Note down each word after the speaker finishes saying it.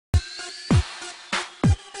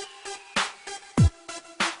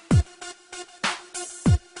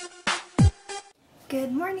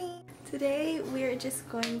Good morning! Today we're just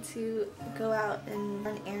going to go out and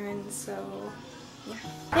run errands, so yeah.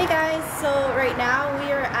 Hey guys, so right now we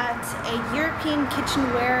are at a European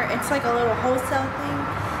kitchenware. It's like a little wholesale thing,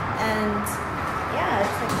 and yeah,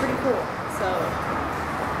 it's like pretty cool. So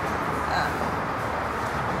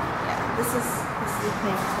yeah, this is the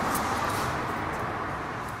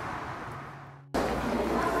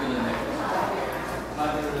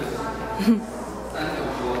thing.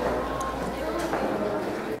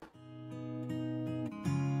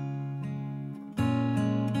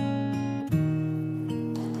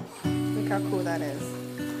 How cool that is.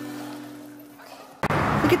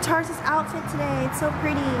 Look at Tarz's outfit today. It's so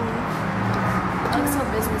pretty. It looks so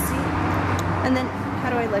businessy. And then, how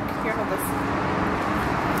do I look? Here, hold this.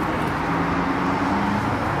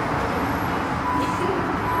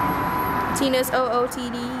 Tina's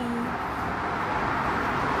OOTD.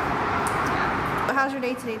 How's your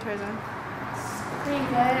day today, Tarzan? Pretty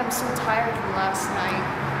good. I'm so tired from last night.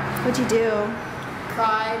 What'd you do?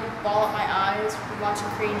 Cried, ball up my eyes, watching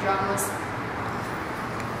Korean dramas.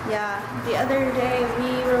 Yeah, the other day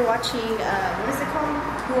we were watching, what is it called?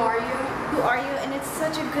 Who Are You? Who Are You? And it's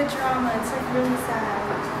such a good drama. It's like really sad.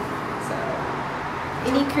 So,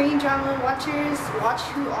 any Korean drama watchers, watch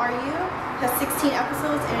Who Are You? It has 16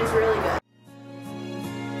 episodes and it's really good.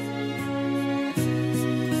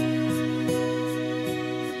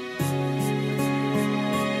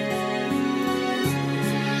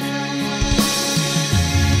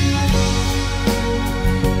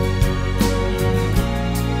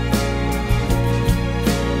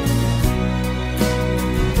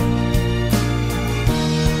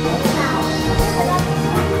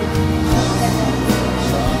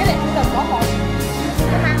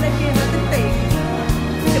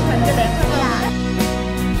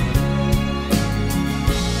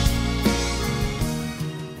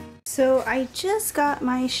 So I just got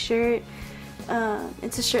my shirt.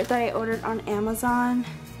 It's a shirt that I ordered on Amazon,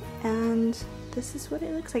 and this is what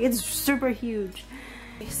it looks like. It's super huge.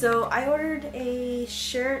 So I ordered a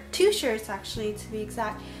shirt, two shirts actually to be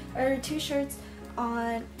exact. I ordered two shirts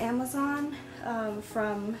on Amazon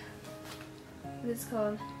from, what is it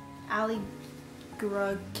called?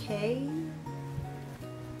 K.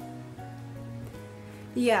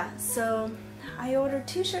 Yeah, so I ordered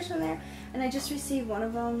two shirts from there, and I just received one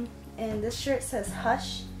of them. And this shirt says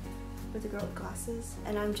Hush with the girl with glasses,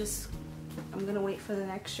 and I'm gonna wait for the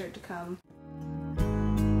next shirt to come.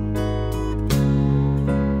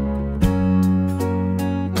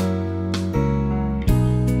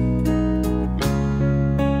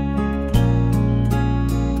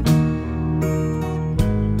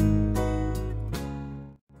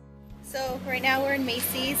 So right now we're in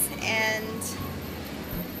Macy's, and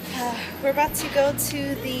we're about to go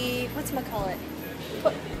to the, whatchamacallit?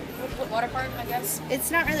 Water park, I guess.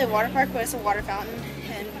 It's not really a water park, but it's a water fountain,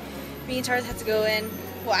 and me and Charles had to go in.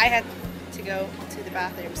 Well, I had to go to the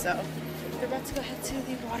bathroom, so we're about to go head to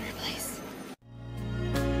the water place.